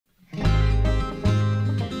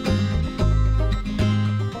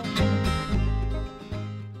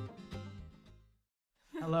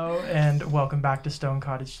Hello and welcome back to Stone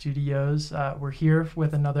Cottage Studios. We're here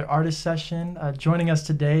with another artist session. Joining us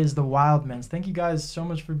today is the Wildmans. Thank you guys so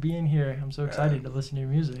much for being here. I'm so excited to listen to your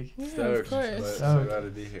music. Yeah, of course. So glad to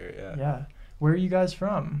be here, Yeah. Where are you guys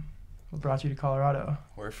from? What brought you to Colorado?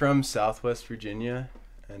 We're from Southwest Virginia,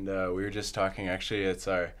 and we were just talking, actually, it's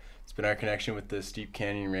been our connection with the Steep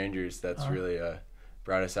Canyon Rangers that's really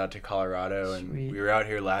brought us out to Colorado. Sweet. And we were out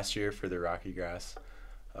here last year for the Rocky Grass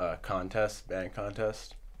band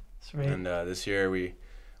contest. Sweet. And this year we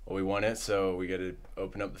won it, so we get to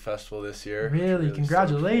open up the festival this year. Really?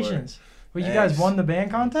 Congratulations. Well, you guys won the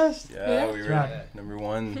band contest? Yeah, we were number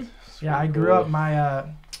one. Yeah, I grew up, my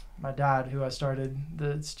dad, who I started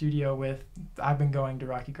the studio with, I've been going to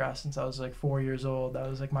Rocky Grass since I was like 4 years old. That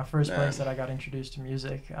was like my first place that I got introduced to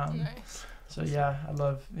music. Nice. So yeah, I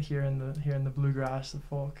love hearing the bluegrass, the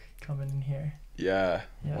folk coming in here. Yeah,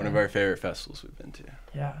 one of our favorite festivals we've been to.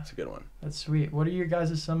 Yeah. It's a good one. That's sweet. What are your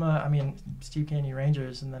guys' Steep Canyon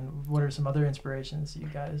Rangers, and then what are some other inspirations you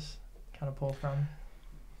guys kind of pull from?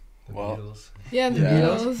 The Beatles. Yeah, the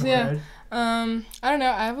Beatles. Yeah. Word. I don't know.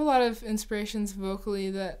 I have a lot of inspirations vocally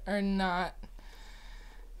that are not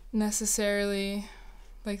necessarily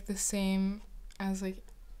like the same as like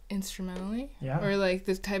instrumentally. Yeah. Or like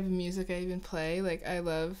the type of music I even play. Like I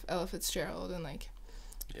love Ella Fitzgerald and like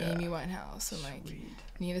Amy Winehouse and like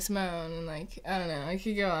Nina Simone and like I don't know. I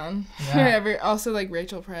could go on forever. Also like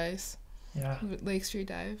Rachel Price. Yeah. Lake Street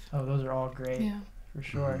Dive. Oh, those are all great. Yeah. For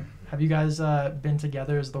sure. Have you guys been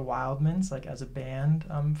together as the Wildmans, like as a band,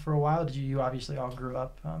 for a while? You obviously all grew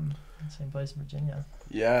up in the same place in Virginia.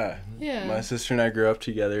 Yeah. Yeah. My sister and I grew up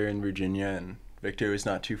together in Virginia, and Victor was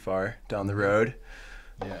not too far down the road.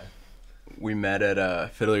 Yeah. We met at a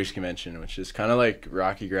Fiddlers convention, which is kind of like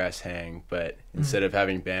Rocky Grass Hang, but instead of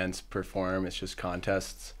having bands perform, it's just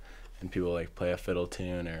contests, and people like play a fiddle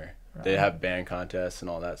tune, or they have band contests and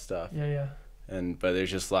all that stuff. Yeah. But there's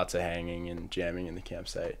just lots of hanging and jamming in the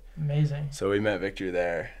campsite. Amazing. So we met Victor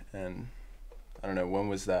there, and I don't know, when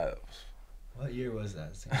was that? What year was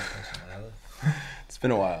that? That's a good question, Aila. It's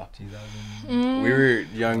been a while. 2000. We were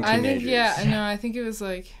young teenagers. I think it was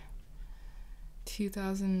like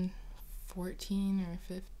 2014 or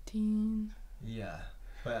 15. Yeah.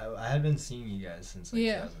 But I had been seeing you guys since like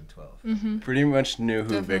 2012. Mm-hmm. Pretty much knew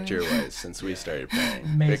who Definitely. Victor was since we started playing.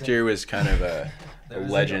 Amazing. Victor was kind of a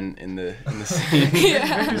legend in the scene.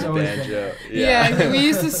 Yeah. Victor's always been Banjo. Yeah, we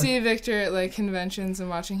used to see Victor at like conventions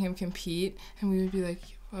and watching him compete, and we would be like,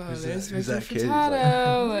 "Whoa, there's Victor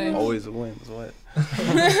Furtado!" Like, always wins. What?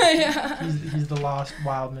 Yeah. He's the lost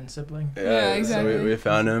Wildman sibling. Yeah, exactly. So we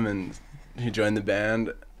found him, and he joined the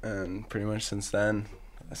band, and pretty much since then,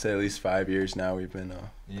 I say at least 5 years now, we've been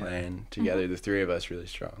playing together. The three of us really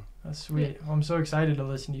strong. That's sweet. Well, I'm so excited to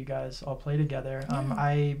listen to you guys all play together.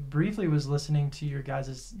 I briefly was listening to your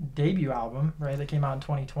guys' debut album, right? That came out in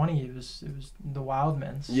 2020. It was the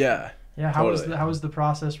Wildmans. Yeah. Yeah. How totally. was the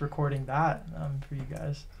process recording that for you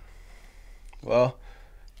guys? Well,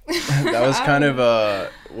 that was kind of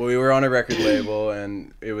we were on a record label,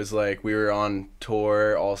 and it was like we were on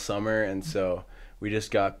tour all summer, and so we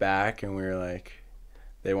just got back, and we were like,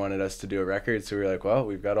 they wanted us to do a record, so we were like, well,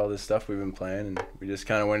 we've got all this stuff we've been playing, and we just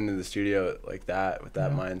kind of went into the studio like that, with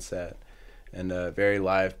that mindset, and very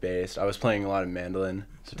live based. I was playing a lot of mandolin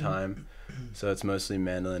at the time, so it's mostly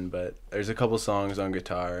mandolin, but there's a couple songs on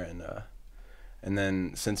guitar, and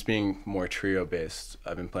then since being more trio based,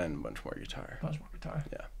 I've been playing a bunch more guitar. Yeah.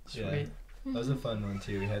 Sweet. Yeah. That was a fun one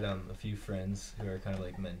too. We had a few friends who are kind of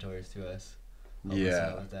like mentors to us. Help us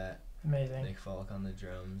out with that. Amazing. Nick Falk on the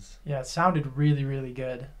drums. Yeah, it sounded really, really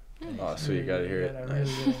good. Oh, sweet. You got to hear it. I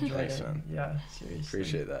really, really enjoyed Thanks, it. man. Yeah, seriously.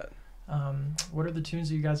 Appreciate that. What are the tunes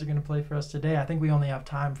that you guys are going to play for us today? I think we only have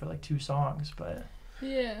time for like 2 songs, but...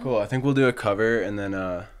 Yeah. Cool. I think we'll do a cover and then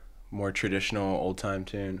a more traditional old-time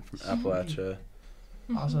tune from Appalachia.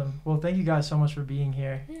 Awesome. Well, thank you guys so much for being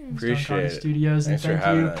here. Appreciate it. Studios, Thanks and for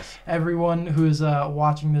having thank you us. everyone who's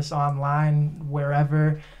watching this online,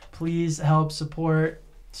 wherever. Please help support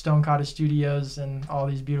Stone Cottage Studios and all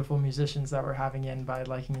these beautiful musicians that we're having in by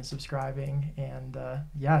liking and subscribing. And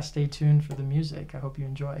stay tuned for the music. I hope you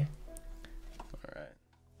enjoy. All right.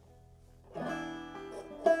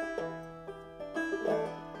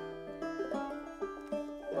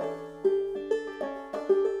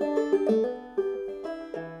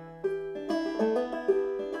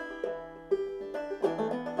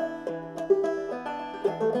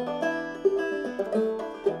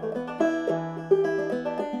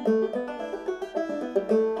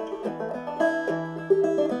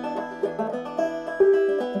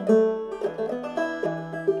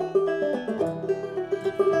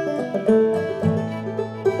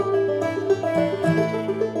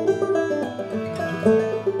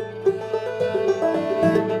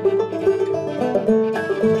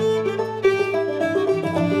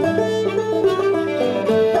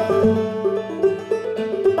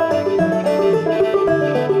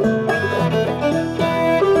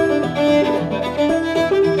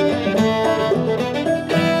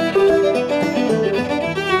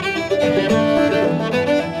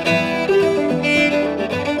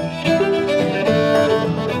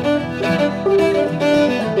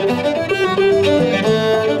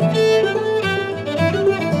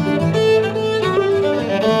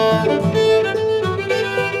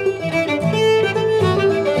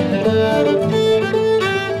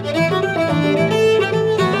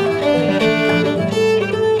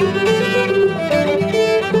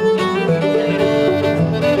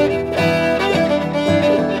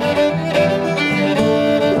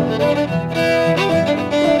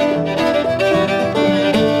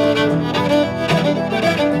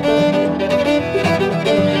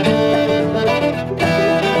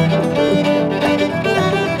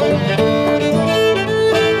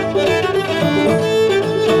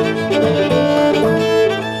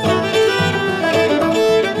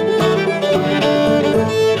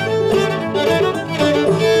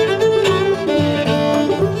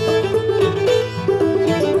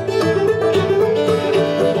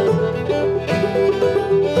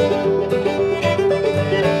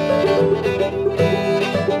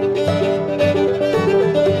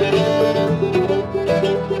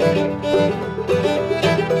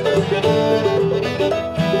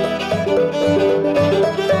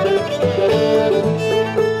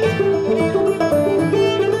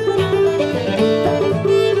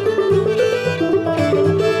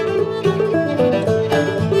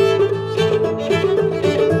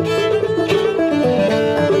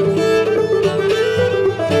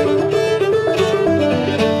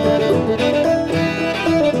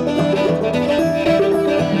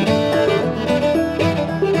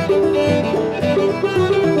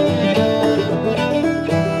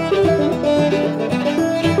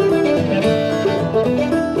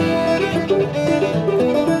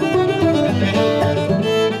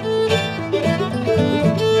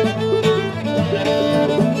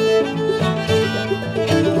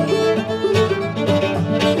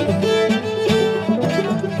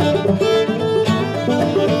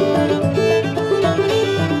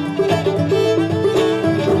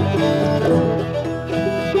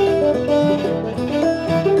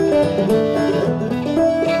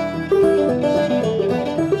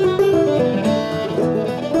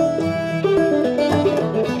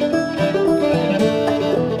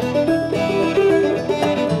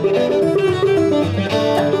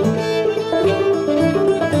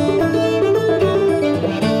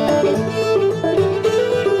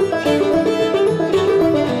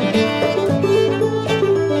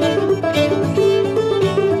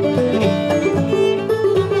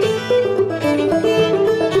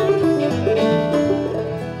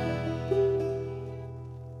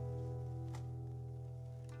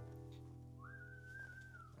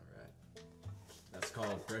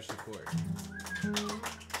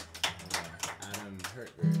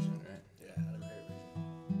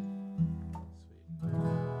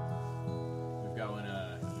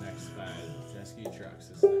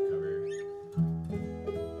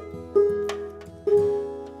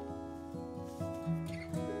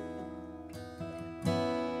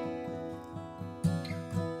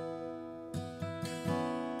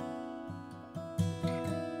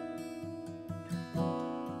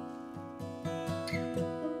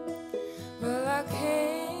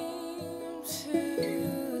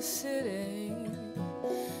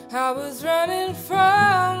 I was running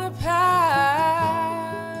from the past.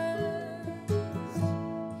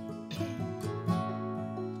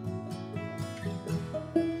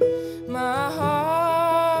 My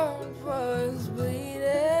heart was bleeding,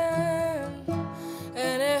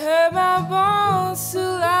 and it hurt my bones to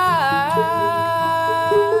lie.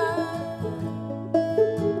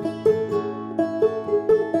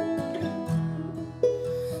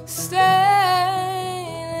 Staying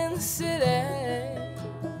in the city,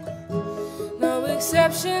 no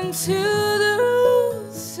exception to the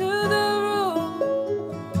rules, to the rules.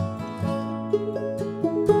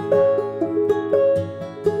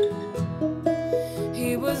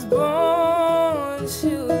 He was born to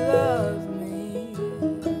love me,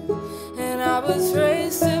 and I was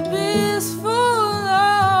raised to be his fool.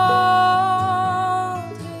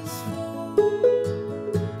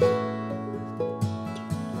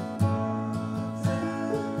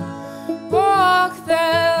 Walk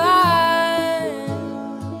that line,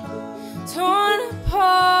 torn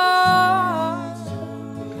apart.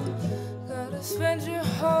 Gotta spend your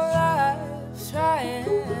whole life trying.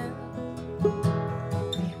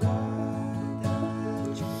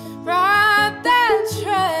 Ride that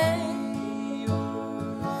train,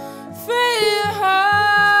 free your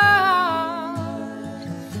heart.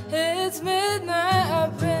 It's midnight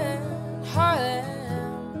up in Harlem.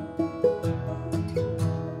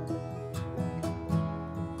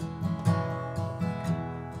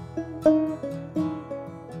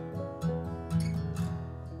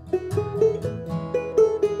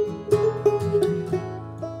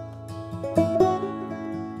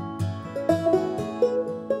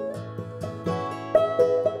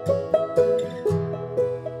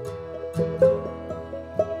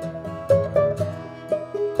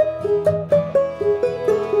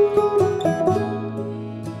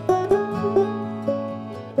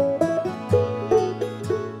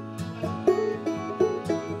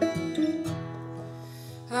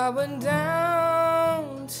 I went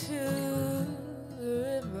down to the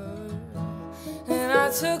river, and I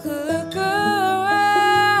took a look around.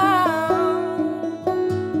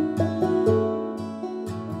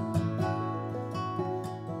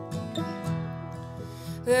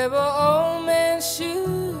 There were old men's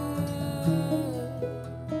shoes,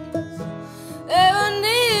 there were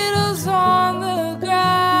needles on the ground.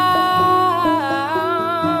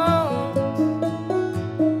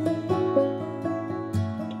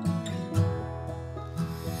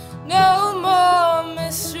 No more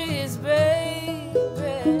mysteries, baby.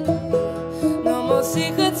 No more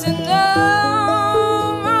secrets and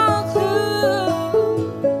no more clues.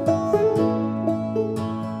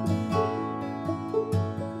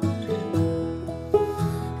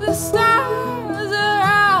 The stars are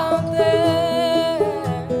out there.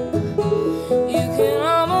 You can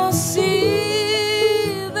almost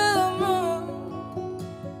see the moon.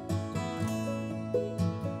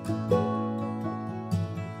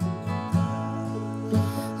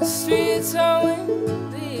 The streets are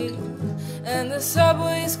windy, and the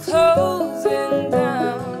subway's closing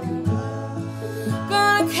down.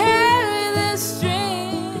 Gonna carry this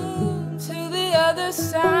dream to the other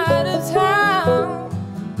side of town.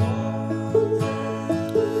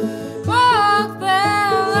 Walk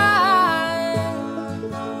that line,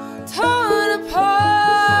 torn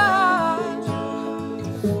apart.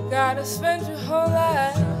 Gotta spend your whole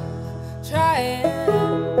life trying.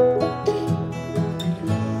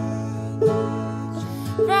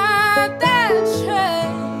 Ride that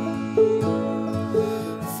train,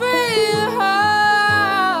 free your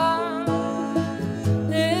heart.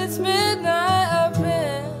 It's midnight up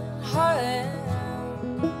in Harlem.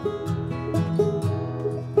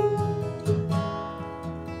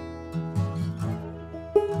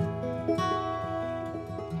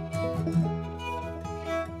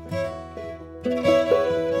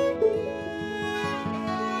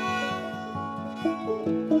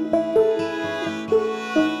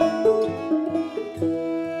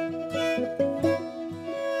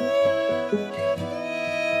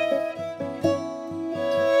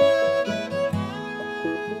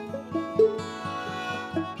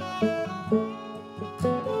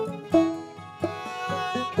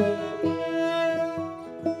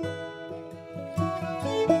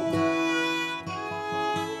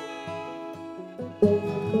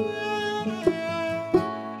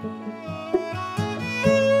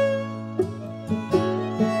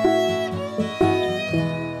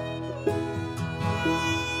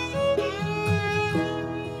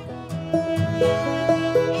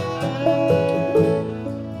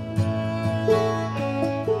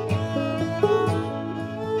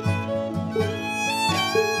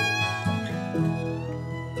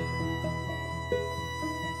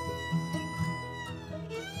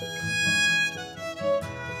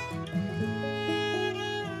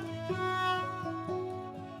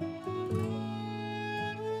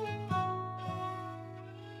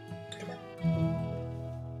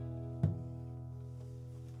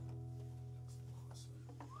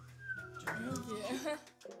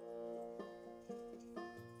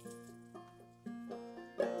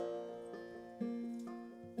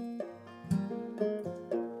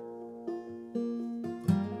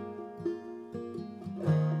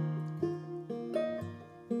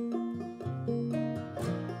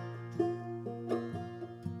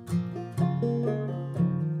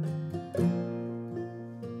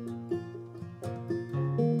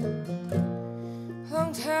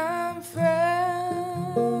 Long-time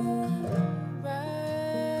friend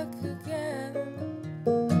back again.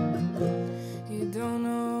 You don't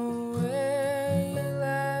know where you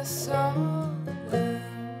last saw them.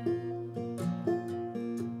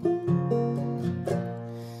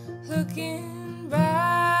 Looking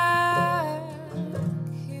back,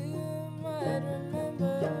 you might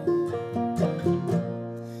remember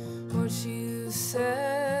what you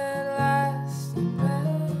said last you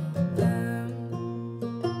met them.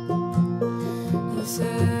 You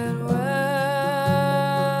said, well,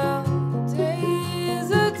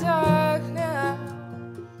 days are dark now.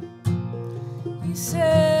 You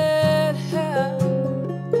said, hell,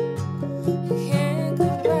 you can't go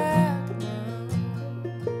back now.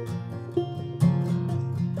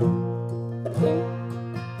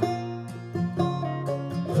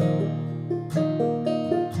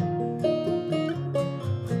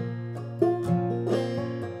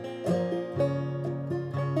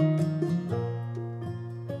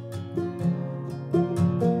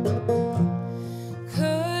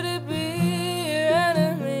 Could it be your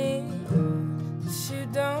enemy that you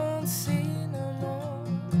don't see no more,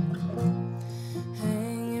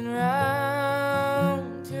 hanging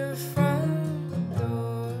round your front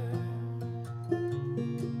door?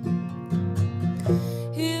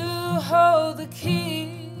 You hold the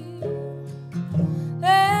key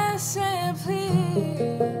and say,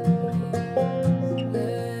 please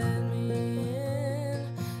let me in,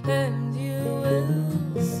 and you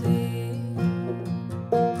will see.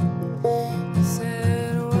 You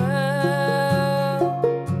said, well,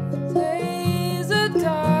 days are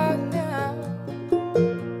dark now.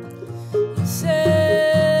 You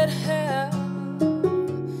said, hell,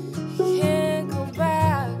 you can't go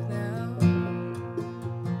back now.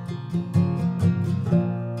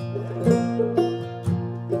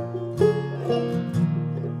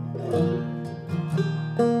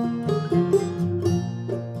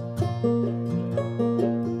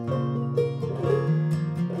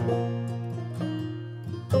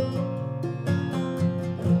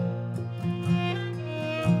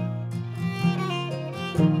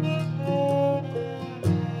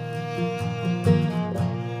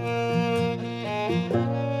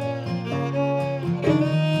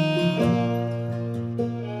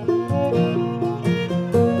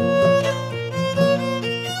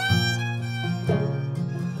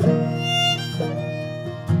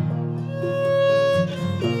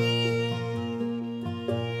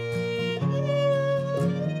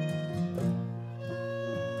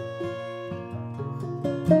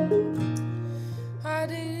 Why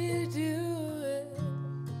did you do it?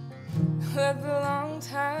 Let the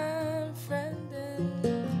long-time friend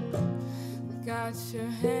in. Got your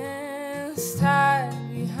hands tied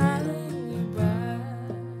behind your back.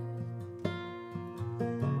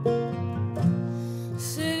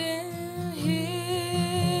 Sitting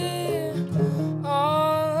here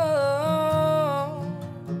all alone.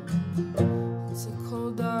 It's a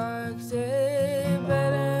cold, dark day.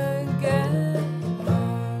 Better get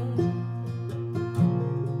home.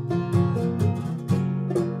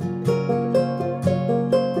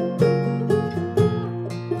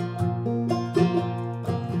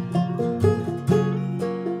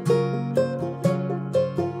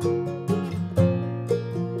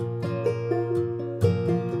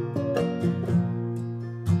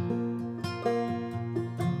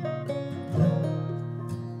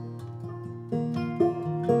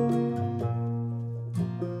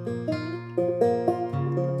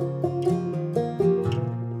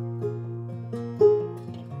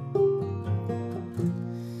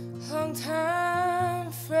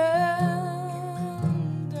 Long-time friend,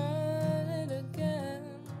 done it again.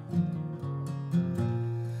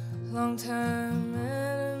 Long-time